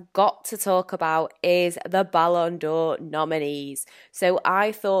we have got to talk about is the Ballon d'Or nominees. So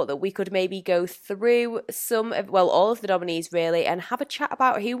I thought that we could maybe go through all of the nominees really, and have a chat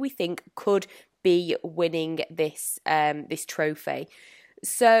about who we think could be winning this trophy.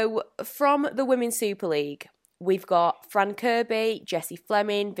 So from the Women's Super League, we've got Fran Kirby, Jessie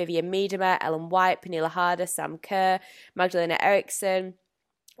Fleming, Vivian Miedema, Ellen White, Pernilla Harder, Sam Kerr, Magdalena Eriksson.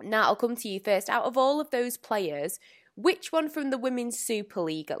 Now, I'll come to you first. Out of all of those players, which one from the Women's Super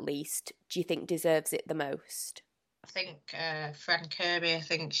League, at least, do you think deserves it the most? I think Fran Kirby. I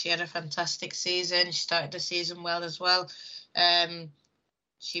think she had a fantastic season. She started the season well as well.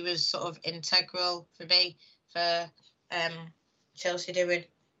 She was sort of integral for me for Chelsea doing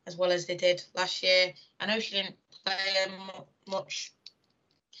as well as they did last year. I know she didn't play much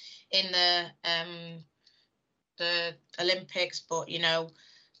in the Olympics, but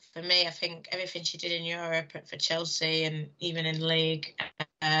for me, I think everything she did in Europe for Chelsea and even in league,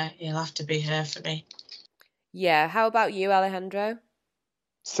 it'll have to be her for me. Yeah, how about you, Alejandro?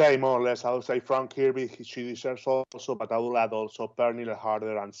 Same, more or less. I would say Fran Kirby, she deserves also, but I will add also Pernilla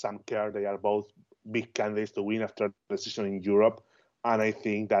Harder and Sam Kerr. They are both big candidates to win after the season in Europe, and I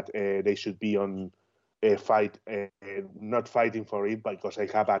think that they should be on a fight, not fighting for it, because I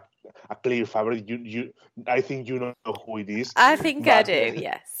have a clear favorite. I think you know who it is. I think I do,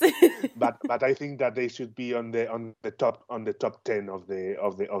 yes. but I think that they should be on the top 10 of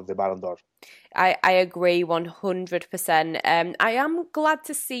the Ballon d'Or. I agree 100%. I am glad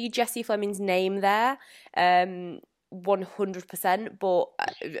to see Jessie Fleming's name there. 100%, but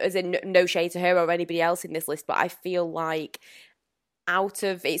as in no shade to her or anybody else in this list, but I feel like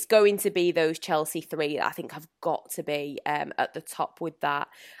it's going to be those Chelsea three that I think have got to be at the top with that.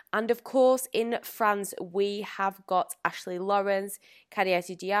 And of course, in France, we have got Ashley Lawrence,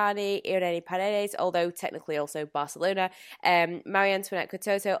 Kadiatu Diani, Irene Paredes, although technically also Barcelona, Marie-Antoinette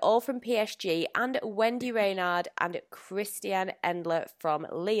Cototo, all from PSG, and Wendy Reynard and Christiane Endler from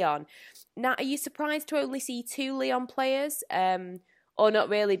Lyon. Now, are you surprised to only see 2 Lyon players? Or not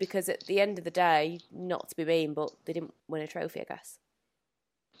really, because at the end of the day, not to be mean, but they didn't win a trophy, I guess.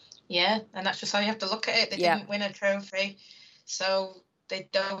 Yeah, and that's just how you have to look at it. They didn't win a trophy, so they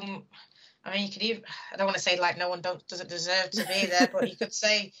don't. I mean, you could even. I don't want to say like no one doesn't deserve to be there, but you could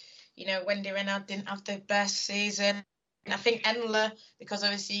say, Wendy Renard didn't have the best season. I think Enler, because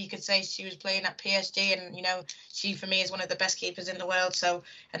obviously you could say she was playing at PSG, and she for me is one of the best keepers in the world. So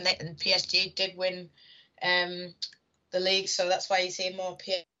and PSG did win the league, so that's why you see more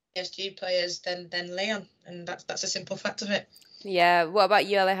PSG players than Leon, and that's a simple fact of it. Yeah. What about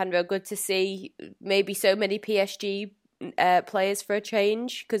you, Alejandro? Good to see maybe so many PSG players for a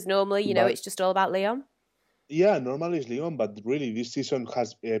change, because normally it's just all about Leon. Yeah, normally it's Lyon, but really this season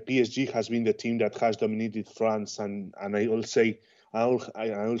has PSG has been the team that has dominated France, and I will say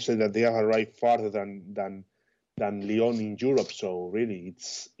that they have arrived farther than Lyon in Europe. So really,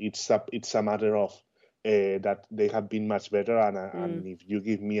 it's a matter of that they have been much better. And if you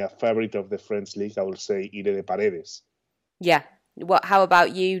give me a favorite of the French league, I will say Ire de Paredes. Yeah. How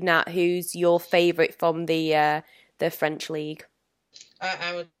about you, Nat? Who's your favorite from the French league?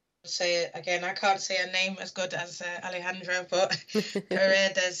 I would say again, I can't say a name as good as Alejandro, but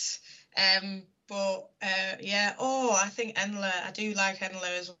Paredes. I think Enler. I do like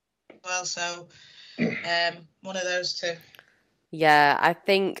Enler as well. So one of those two. Yeah, I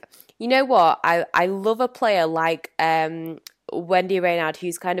think you know what I love a player like Wendy Reynard,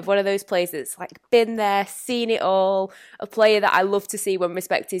 who's kind of one of those players that's like been there, seen it all. A player that I love to see when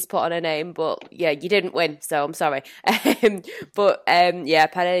respect is put on her name. But yeah, you didn't win, so I'm sorry. Paredes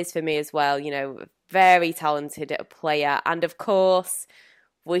for me as well. Very talented player, and of course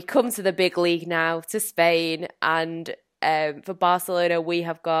we come to the big league now, to Spain, and for Barcelona we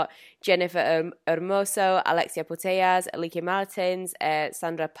have got Jennifer Hermoso, Alexia Putellas, Aliki Martins,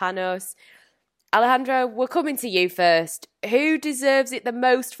 Sandra Panos. Alejandro, we're coming to you first. Who deserves it the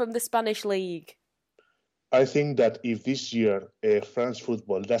most from the Spanish league? I think that if this year France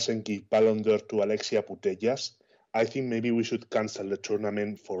football doesn't give Ballon d'Or to Alexia Putellas, I think maybe we should cancel the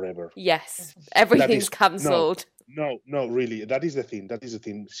tournament forever. Yes, everything's cancelled. No, really. That is the thing.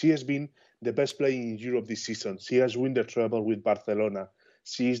 She has been the best player in Europe this season. She has won the treble with Barcelona.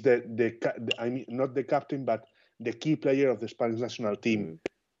 She is not the captain, but the key player of the Spanish national team.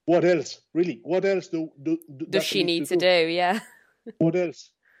 What else? Really? What else does she need to do? Yeah. What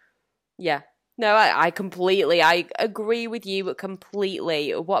else? Yeah. No, I agree with you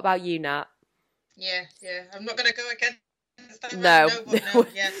completely. What about you, Nat? Yeah. I'm not going to go against that. No.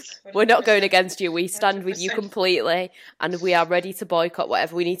 Yes. We're not going against you. We stand 100%. With you completely, and we are ready to boycott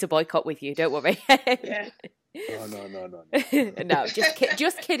whatever we need to boycott with you. Don't worry. Yeah. No. No,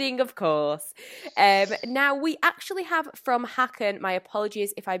 just kidding, of course. Now we actually have from Hacken, my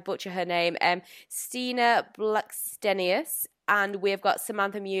apologies if I butcher her name, Stina Blackstenius, and we've got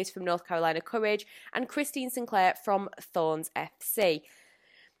Samantha Muse from North Carolina Courage, and Christine Sinclair from Thorns FC.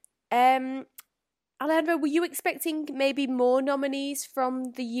 Alejandro, were you expecting maybe more nominees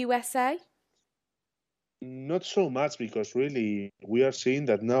from the USA? Not so much, because really we are seeing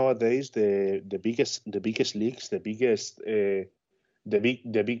that nowadays the biggest leagues, the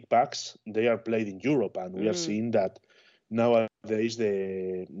big bucks, they are played in Europe, and we are seeing that nowadays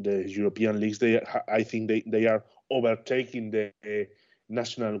the European leagues, I think they are overtaking the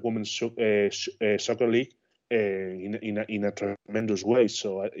national women's soccer league in a tremendous way.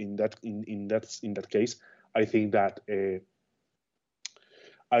 So in that case, I think that.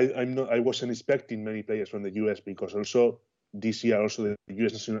 I wasn't expecting many players from the US, because also this year the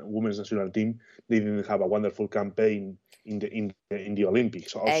US women's national team, they didn't have a wonderful campaign in the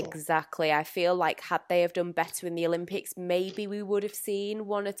Olympics also. Exactly. I feel like had they have done better in the Olympics, maybe we would have seen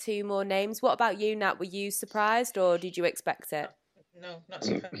one or two more names. What about you, Nat? Were you surprised, or did you expect it? No, not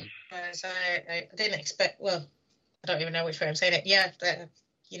surprised. I didn't expect. Well, I don't even know which way I'm saying it. Yeah, I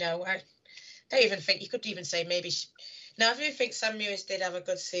don't even think you could even say maybe. Now, I do think Sam Mewis did have a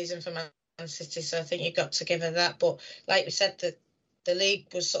good season for Man City, so I think you got to give her that. But like we said, the league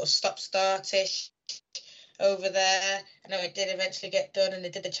was sort of stop-startish over there. I know it did eventually get done, and they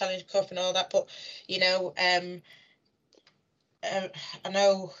did the Challenge Cup and all that. But I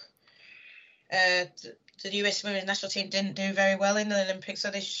know the US women's national team didn't do very well in the Olympics,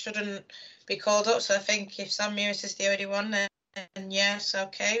 so they shouldn't be called up. So I think if Sam Mewis is the only one, then yes,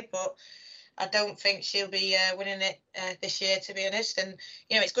 okay, but I don't think she'll be winning it this year, to be honest. And,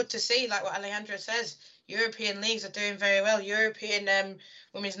 it's good to see, like what Alejandro says, European leagues are doing very well. European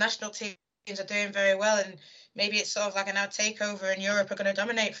women's national teams are doing very well. And maybe it's sort of like a now takeover, and Europe are going to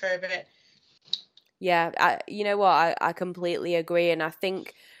dominate for a bit. Yeah, you know what? I completely agree. And I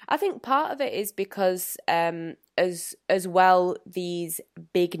think part of it is because as well, these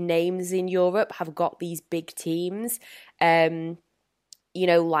big names in Europe have got these big teams.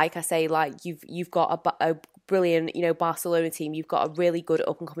 Like I say, like you've got a brilliant, Barcelona team. You've got a really good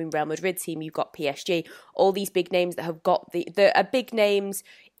up and coming Real Madrid team. You've got PSG. All these big names that have got the are big names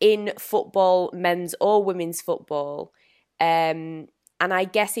in football, men's or women's football. And I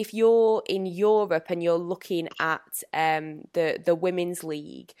guess if you're in Europe and you're looking at the women's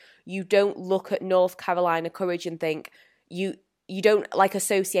league, you don't look at North Carolina Courage and think you don't like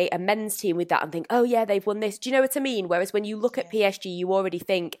associate a men's team with that and think, oh yeah, they've won this. Do you know what I mean? Whereas when you look at PSG, you already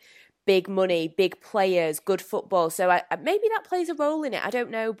think big money, big players, good football. So maybe that plays a role in it. I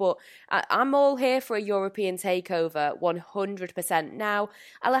don't know, but I'm all here for a European takeover, 100%. Now,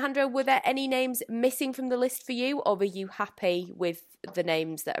 Alejandro, were there any names missing from the list for you, or were you happy with the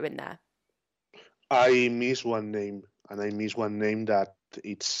names that are in there? I miss one name, and I miss one name that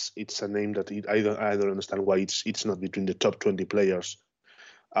it's a name that I don't understand why it's not between the top 20 players.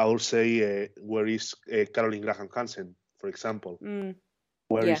 I would say where is Caroline Graham Hansen, for example.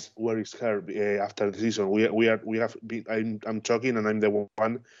 Where is her after the season? We have been. I'm talking, and I'm the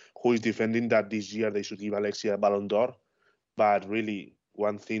one who is defending that this year they should give Alexia a Ballon d'Or. But really,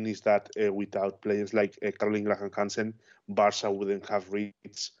 one thing is that without players like Caroline Graham Hansen, Barca wouldn't have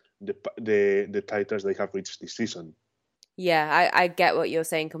reached the titles they have reached this season. Yeah, I get what you're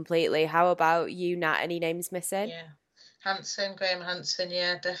saying completely. How about you, Nat? Any names missing? Yeah, Graham Hansen,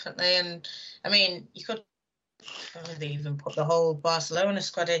 yeah, definitely. And I mean, you could. They even put the whole Barcelona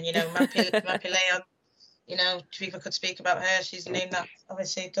squad in, Mapi Leon, people could speak about her. She's a name that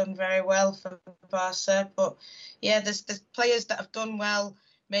obviously done very well for Barca. But yeah, there's players that have done well,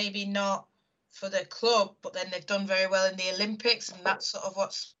 maybe not for the club, but then they've done very well in the Olympics, and that's sort of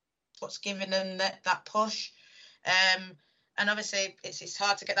what's given them that push. And obviously it's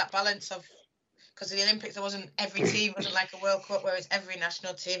hard to get that balance of, because in the Olympics every team wasn't like a World Cup where it's every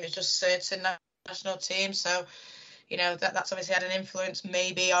national team, it's just certain national team. So, that's obviously had an influence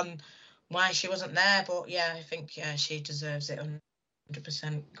maybe on why she wasn't there. But yeah, I think she deserves it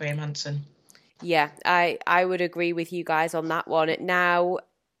 100%, Graham Hansen. Yeah, I would agree with you guys on that one. Now,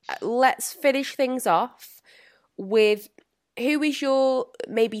 let's finish things off with who is your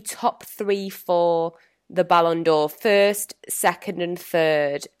maybe top 3 for the Ballon d'Or, first, second and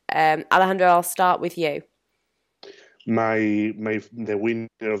third. Alejandro, I'll start with you. The winner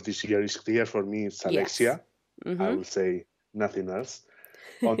of this year is clear for me. It's Alexia. Yes. I will say nothing else.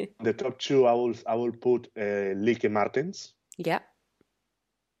 On the top 2, I will put Lieke Martens. Yeah.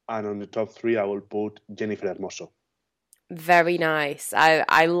 And on the top 3, I will put Jennifer Hermoso. Very nice.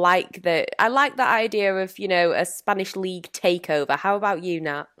 I like that idea of, a Spanish league takeover. How about you,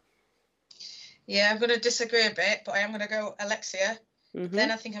 Nat? Yeah, I'm going to disagree a bit, but I am going to go Alexia. Mm-hmm.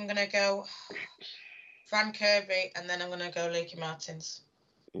 Then I think I'm going to go Fran Kirby, and then I'm going to go Lieke Martens.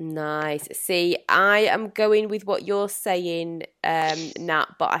 Nice. See, I am going with what you're saying, Nat,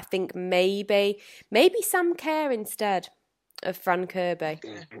 but I think maybe Sam Kerr instead of Fran Kirby.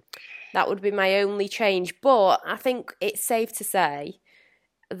 That would be my only change. But I think it's safe to say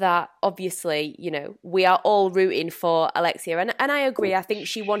that obviously, we are all rooting for Alexia. And I agree. I think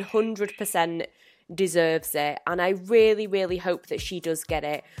she 100% deserves it. And I really, really hope that she does get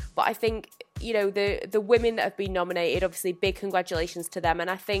it. But I think, the women that have been nominated, obviously big congratulations to them. And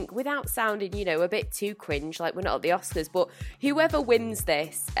I think without sounding, a bit too cringe, like we're not at the Oscars, but whoever wins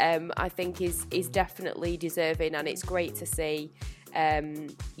this, I think is definitely deserving. And it's great to see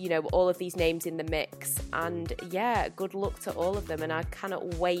all of these names in the mix, and yeah, good luck to all of them, and I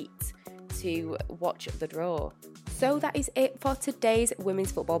cannot wait to watch the draw. So that is it for today's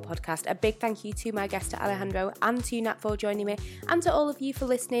Women's Football Podcast. A big thank you to my guest Alejandro and to Nat for joining me, and to all of you for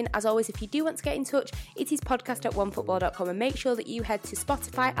listening. As always, if you do want to get in touch, it is podcast@onefootball.com, and make sure that you head to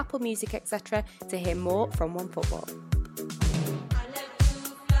Spotify, Apple Music, etc. to hear more from OneFootball.